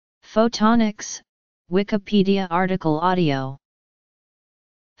Photonics, Wikipedia article audio.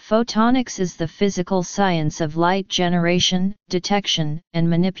 Photonics is the physical science of light generation, detection, and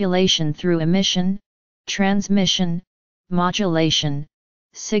manipulation through emission, transmission, modulation,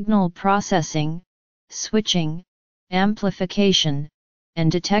 signal processing, switching, amplification, and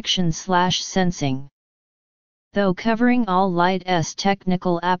detection/sensing. Though covering all light's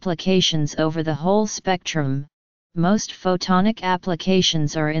technical applications over the whole spectrum, most photonic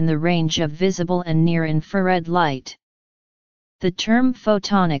applications are in the range of visible and near-infrared light. The term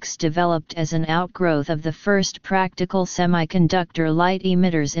photonics developed as an outgrowth of the first practical semiconductor light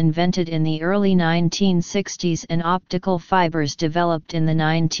emitters invented in the early 1960s and optical fibers developed in the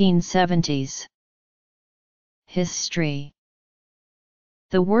 1970s. History.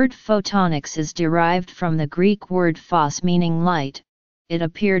 The word photonics is derived from the Greek word phos, meaning light. It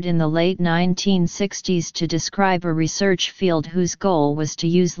appeared in the late 1960s to describe a research field whose goal was to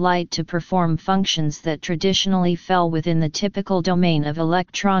use light to perform functions that traditionally fell within the typical domain of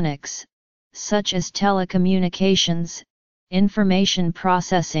electronics, such as telecommunications, information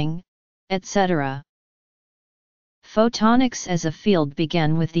processing, etc. Photonics as a field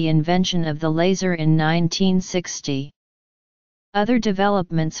began with the invention of the laser in 1960. Other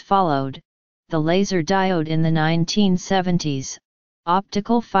developments followed: the laser diode in the 1970s,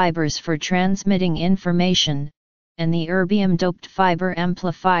 optical fibers for transmitting information, and the erbium-doped fiber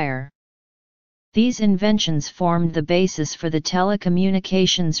amplifier. These inventions formed the basis for the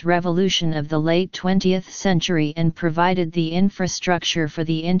telecommunications revolution of the late 20th century and provided the infrastructure for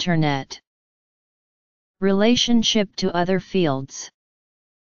the Internet. Relationship to other fields.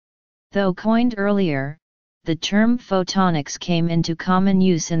 Though coined earlier, the term photonics came into common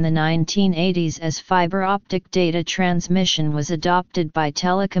use in the 1980s as fiber optic data transmission was adopted by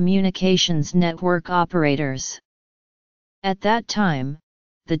telecommunications network operators. At that time,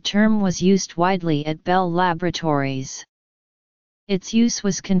 the term was used widely at Bell Laboratories. Its use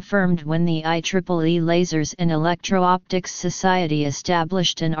was confirmed when the IEEE Lasers and Electro-Optics Society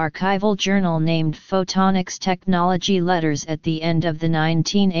established an archival journal named Photonics Technology Letters at the end of the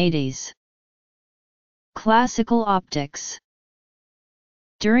 1980s. Classical optics.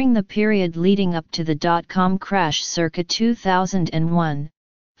 During the period leading up to the dot-com crash circa 2001,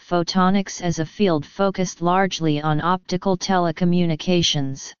 photonics as a field focused largely on optical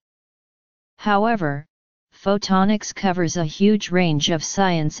telecommunications. However, photonics covers a huge range of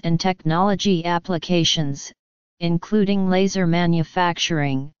science and technology applications, including laser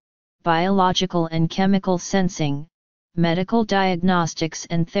manufacturing, biological and chemical sensing, medical diagnostics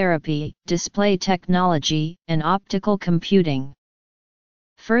and therapy, display technology, and optical computing.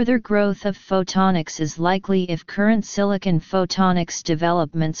 Further growth of photonics is likely if current silicon photonics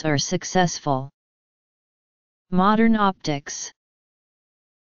developments are successful. Modern optics.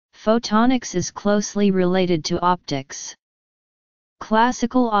 Photonics is closely related to optics.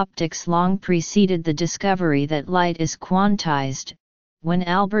 Classical optics long preceded the discovery that light is quantized, when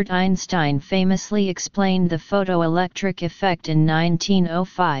Albert Einstein famously explained the photoelectric effect in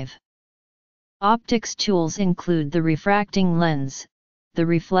 1905. Optics tools include the refracting lens, the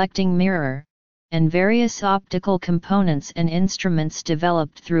reflecting mirror, and various optical components and instruments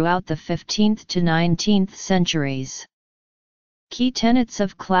developed throughout the 15th to 19th centuries. Key tenets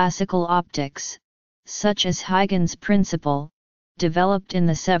of classical optics, such as Huygens' principle, developed in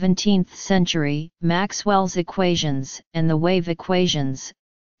the 17th century, Maxwell's equations, and the wave equations,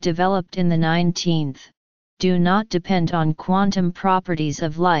 developed in the 19th, do not depend on quantum properties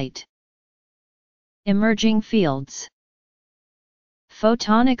of light. Emerging fields.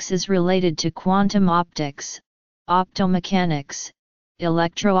 Photonics is related to quantum optics, optomechanics,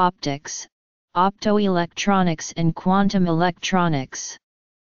 electro-optics, optoelectronics and quantum electronics.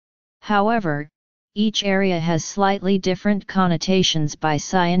 However, each area has slightly different connotations by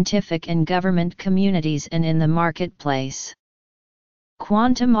scientific and government communities and in the marketplace.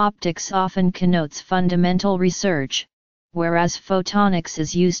 Quantum optics often connotes fundamental research, whereas photonics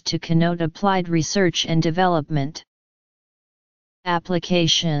is used to connote applied research and development.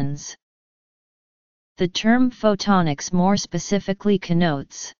 Applications. The term photonics more specifically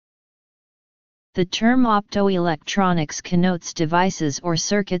connotes. The term optoelectronics connotes devices or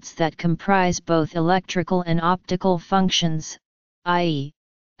circuits that comprise both electrical and optical functions, i.e.,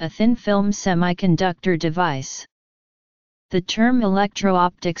 a thin-film semiconductor device. The term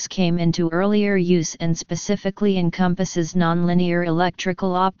electro-optics came into earlier use and specifically encompasses nonlinear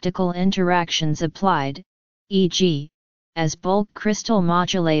electrical-optical interactions applied, e.g., as bulk crystal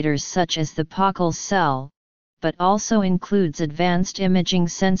modulators such as the Pockels cell, but also includes advanced imaging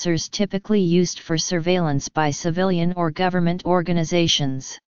sensors typically used for surveillance by civilian or government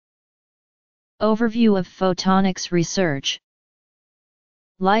organizations. Overview of photonics research.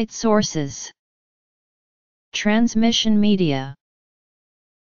 Light sources. Transmission media.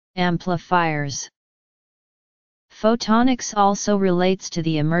 Amplifiers. Photonics also relates to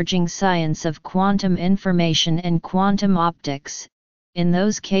the emerging science of quantum information and quantum optics, in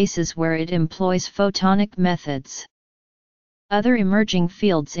those cases where it employs photonic methods. Other emerging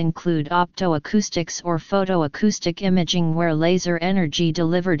fields include optoacoustics or photoacoustic imaging, where laser energy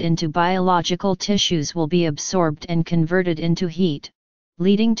delivered into biological tissues will be absorbed and converted into heat,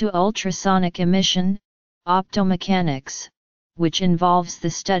 leading to ultrasonic emission, optomechanics, which involves the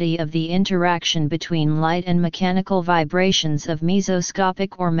study of the interaction between light and mechanical vibrations of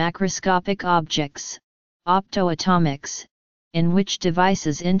mesoscopic or macroscopic objects, optoatomics, in which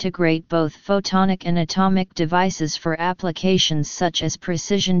devices integrate both photonic and atomic devices for applications such as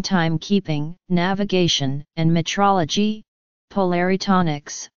precision timekeeping, navigation, and metrology,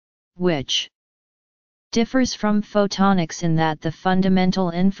 polaritonics, which differs from photonics in that the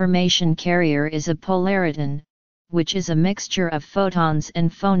fundamental information carrier is a polariton, which is a mixture of photons and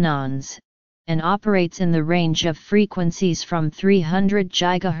phonons, and operates in the range of frequencies from 300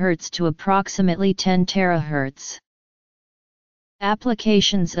 GHz to approximately 10 THz.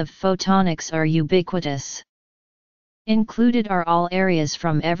 Applications of photonics are ubiquitous. Included are all areas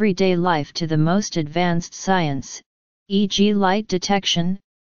from everyday life to the most advanced science, e.g. light detection,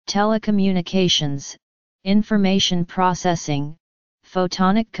 telecommunications, information processing,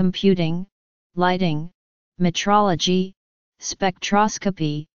 photonic computing, lighting, metrology,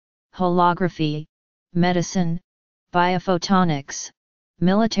 spectroscopy, holography, medicine, biophotonics,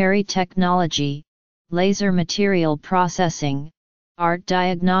 military technology, laser material processing, art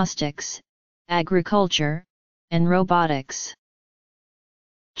diagnostics, agriculture, and robotics.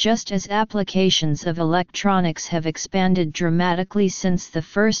 Just as applications of electronics have expanded dramatically since the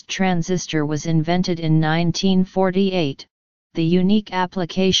first transistor was invented in 1948, the unique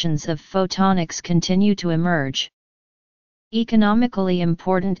applications of photonics continue to emerge. Economically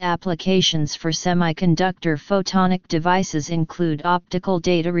important applications for semiconductor photonic devices include optical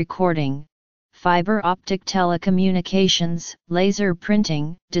data recording, fiber optic telecommunications, laser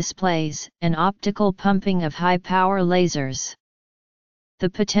printing, displays, and optical pumping of high-power lasers. The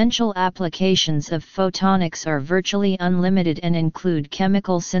potential applications of photonics are virtually unlimited and include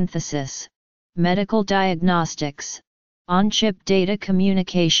chemical synthesis, medical diagnostics, on-chip data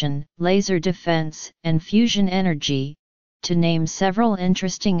communication, laser defense, and fusion energy, to name several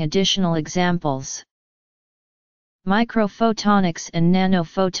interesting additional examples. Microphotonics and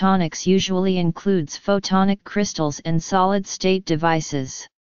nanophotonics usually includes photonic crystals and solid-state devices.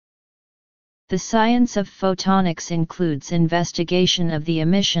 The science of photonics includes investigation of the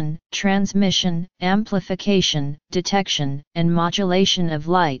emission, transmission, amplification, detection, and modulation of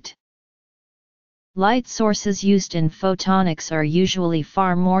light. Light sources used in photonics are usually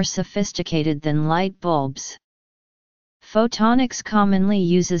far more sophisticated than light bulbs. Photonics commonly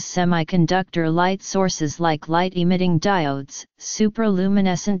uses semiconductor light sources like light-emitting diodes,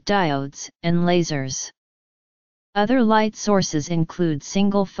 superluminescent diodes, and lasers. Other light sources include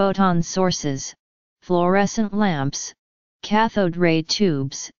single-photon sources, fluorescent lamps, cathode ray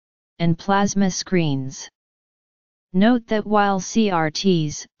tubes, and plasma screens. Note that while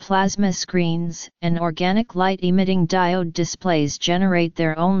CRTs, plasma screens, and organic light-emitting diode displays generate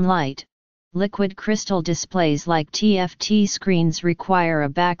their own light, liquid crystal displays like TFT screens require a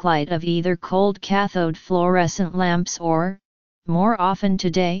backlight of either cold cathode fluorescent lamps or, more often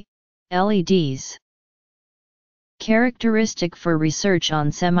today, LEDs. Characteristic for research on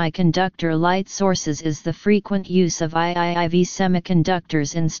semiconductor light sources is the frequent use of IIIV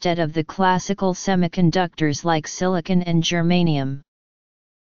semiconductors instead of the classical semiconductors like silicon and germanium.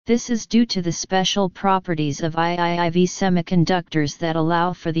 This is due to the special properties of IIIV semiconductors that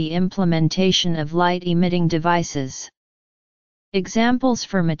allow for the implementation of light-emitting devices. Examples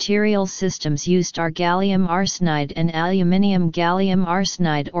for material systems used are gallium arsenide and aluminium gallium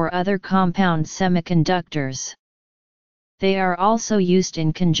arsenide or other compound semiconductors. They are also used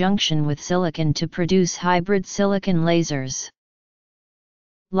in conjunction with silicon to produce hybrid silicon lasers.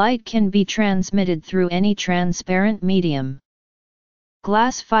 Light can be transmitted through any transparent medium.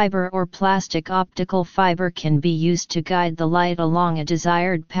 Glass fiber or plastic optical fiber can be used to guide the light along a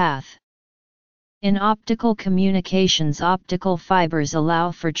desired path. In optical communications, optical fibers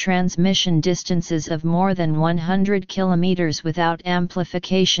allow for transmission distances of more than 100 km without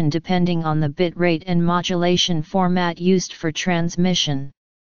amplification depending on the bit rate and modulation format used for transmission.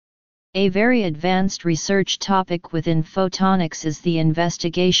 A very advanced research topic within photonics is the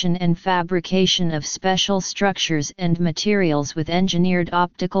investigation and fabrication of special structures and materials with engineered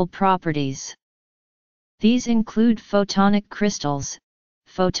optical properties. These include photonic crystals,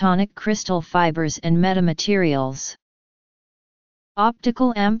 photonic crystal fibers and metamaterials.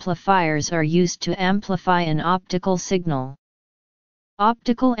 Optical amplifiers are used to amplify an optical signal.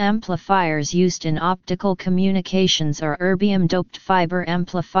 Optical amplifiers used in optical communications are erbium-doped fiber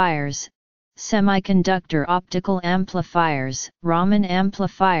amplifiers, semiconductor optical amplifiers, Raman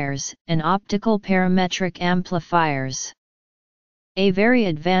amplifiers, and optical parametric amplifiers. A very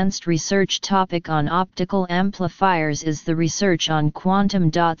advanced research topic on optical amplifiers is the research on quantum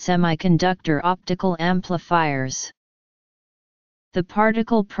dot semiconductor optical amplifiers. The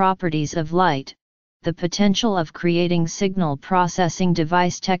particle properties of light, the potential of creating signal processing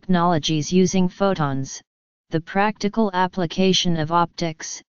device technologies using photons, the practical application of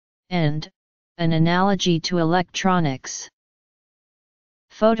optics, and an analogy to electronics.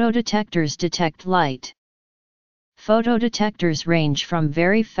 Photodetectors detect light. Photodetectors range from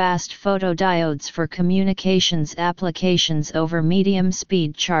very fast photodiodes for communications applications over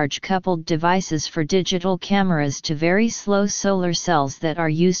medium-speed charge-coupled devices for digital cameras to very slow solar cells that are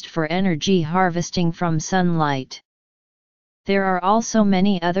used for energy harvesting from sunlight. There are also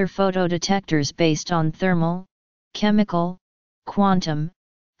many other photodetectors based on thermal, chemical, quantum,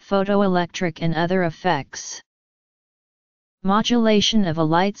 photoelectric and other effects. Modulation of a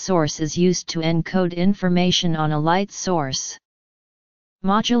light source is used to encode information on a light source.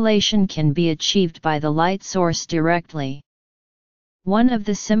 Modulation can be achieved by the light source directly. One of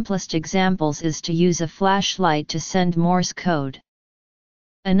the simplest examples is to use a flashlight to send Morse code.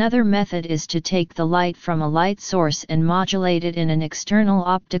 Another method is to take the light from a light source and modulate it in an external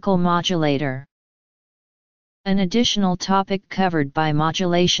optical modulator. An additional topic covered by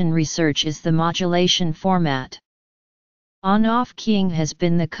modulation research is the modulation format. On-off keying has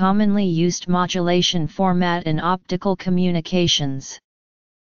been the commonly used modulation format in optical communications.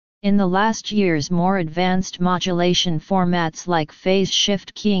 In the last years, more advanced modulation formats like phase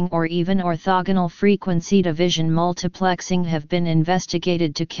shift keying or even orthogonal frequency division multiplexing have been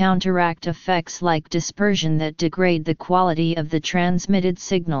investigated to counteract effects like dispersion that degrade the quality of the transmitted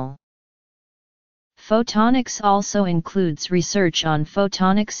signal. Photonics also includes research on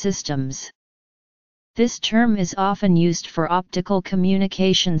photonic systems. This term is often used for optical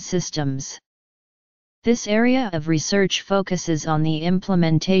communication systems. This area of research focuses on the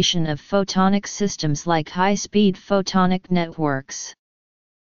implementation of photonic systems like high-speed photonic networks.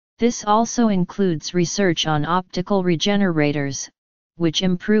 This also includes research on optical regenerators, which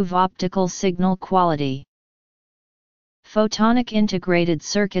improve optical signal quality. Photonic integrated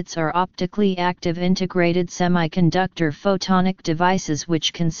circuits are optically active integrated semiconductor photonic devices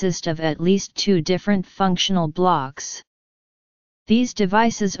which consist of at least two different functional blocks. These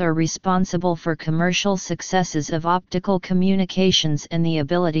devices are responsible for commercial successes of optical communications and the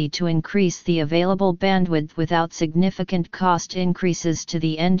ability to increase the available bandwidth without significant cost increases to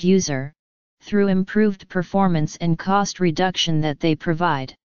the end user, through improved performance and cost reduction that they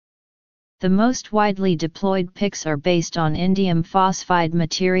provide. The most widely deployed PICs are based on indium phosphide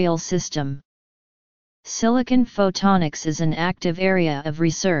material system. Silicon photonics is an active area of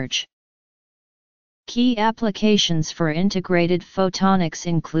research. Key applications for integrated photonics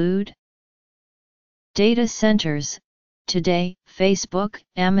include data centers. Today, Facebook,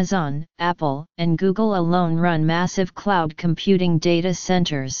 Amazon, Apple, and Google alone run massive cloud computing data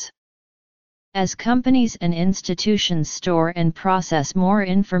centers. As companies and institutions store and process more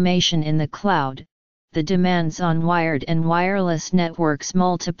information in the cloud, the demands on wired and wireless networks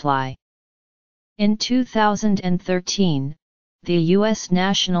multiply. In 2013, the U.S.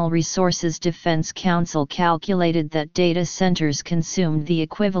 National Resources Defense Council calculated that data centers consumed the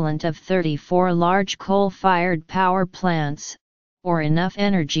equivalent of 34 large coal-fired power plants, or enough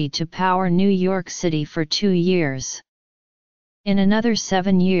energy to power New York City for 2 years. In another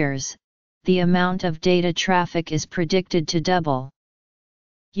 7 years, the amount of data traffic is predicted to double.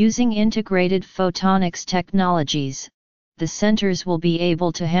 Using integrated photonics technologies, the centers will be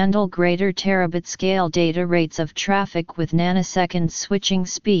able to handle greater terabit-scale data rates of traffic with nanosecond switching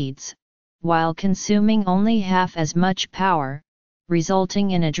speeds, while consuming only half as much power, resulting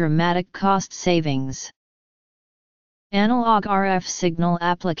in a dramatic cost savings. Analog RF signal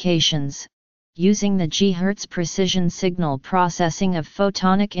applications. Using the GHz precision signal processing of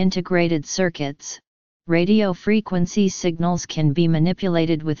photonic integrated circuits, radio frequency signals can be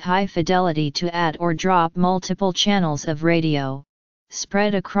manipulated with high fidelity to add or drop multiple channels of radio,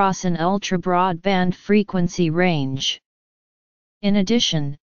 spread across an ultra-broadband frequency range. In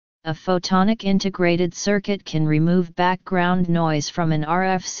addition, a photonic integrated circuit can remove background noise from an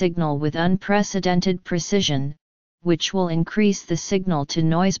RF signal with unprecedented precision, which will increase the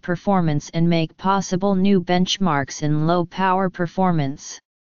signal-to-noise performance and make possible new benchmarks in low-power performance.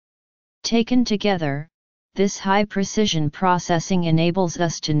 Taken together, this high-precision processing enables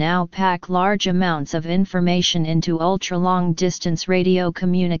us to now pack large amounts of information into ultra-long-distance radio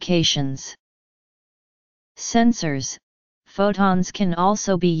communications. Sensors, photons can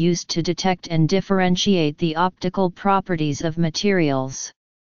also be used to detect and differentiate the optical properties of materials.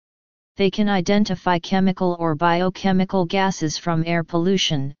 They can identify chemical or biochemical gases from air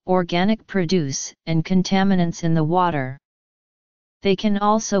pollution, organic produce, and contaminants in the water. They can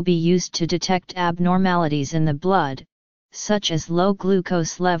also be used to detect abnormalities in the blood, such as low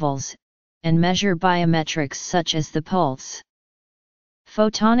glucose levels, and measure biometrics such as the pulse.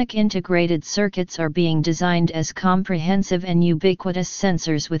 Photonic integrated circuits are being designed as comprehensive and ubiquitous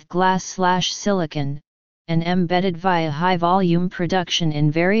sensors with glass/silicon, and embedded via high-volume production in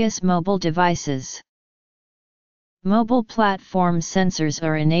various mobile devices. Mobile platform sensors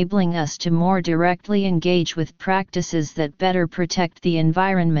are enabling us to more directly engage with practices that better protect the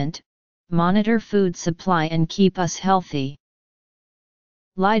environment, monitor food supply and keep us healthy.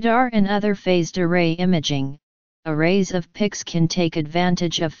 LiDAR and other phased array imaging. Arrays of PICs can take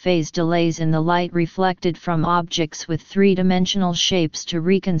advantage of phase delays in the light reflected from objects with three-dimensional shapes to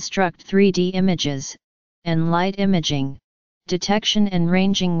reconstruct 3D images, and light imaging. Detection and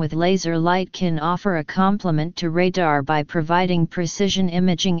ranging with laser light can offer a complement to radar by providing precision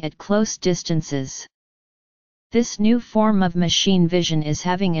imaging at close distances. This new form of machine vision is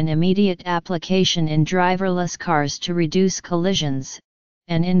having an immediate application in driverless cars to reduce collisions,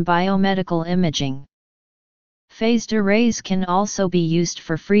 and in biomedical imaging. Phased arrays can also be used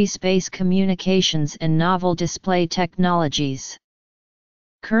for free space communications and novel display technologies.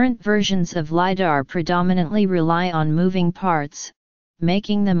 Current versions of LiDAR predominantly rely on moving parts,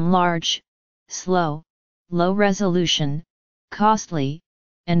 making them large, slow, low resolution, costly,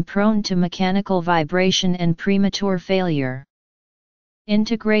 and prone to mechanical vibration and premature failure.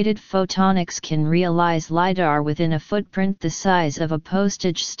 Integrated photonics can realize LiDAR within a footprint the size of a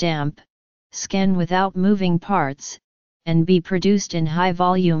postage stamp, scan without moving parts, and be produced in high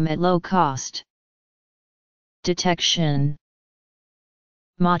volume at low cost. Detection.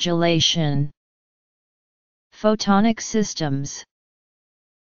 Modulation. Photonic systems.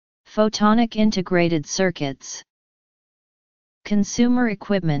 Photonic integrated circuits. Consumer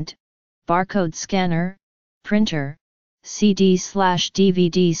equipment, barcode scanner, printer,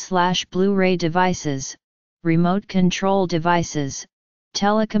 CD/DVD/Blu-ray devices, remote control devices,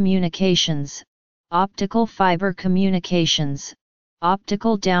 telecommunications, optical fiber communications,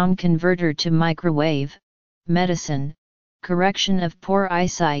 optical down converter to microwave, medicine, correction of poor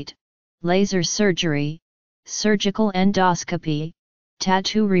eyesight, laser surgery, surgical endoscopy,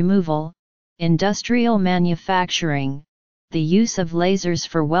 tattoo removal, industrial manufacturing, the use of lasers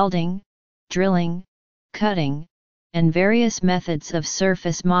for welding, drilling, cutting, and various methods of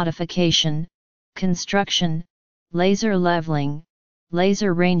surface modification, construction, laser leveling,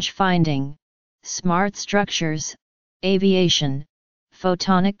 laser range finding, smart structures, aviation,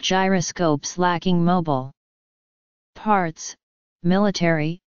 photonic gyroscopes lacking mobile parts,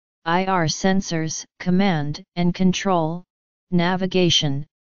 military, IR sensors, command and control, navigation,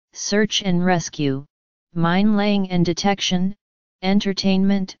 search and rescue, mine laying and detection,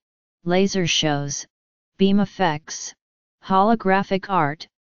 entertainment, laser shows, beam effects, holographic art,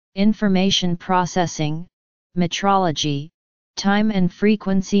 information processing, metrology, time and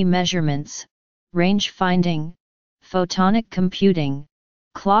frequency measurements, range finding, photonic computing,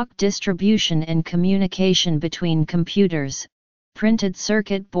 clock distribution and communication between computers, printed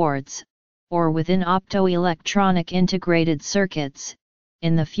circuit boards, or within optoelectronic integrated circuits,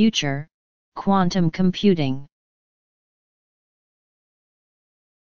 in the future, quantum computing.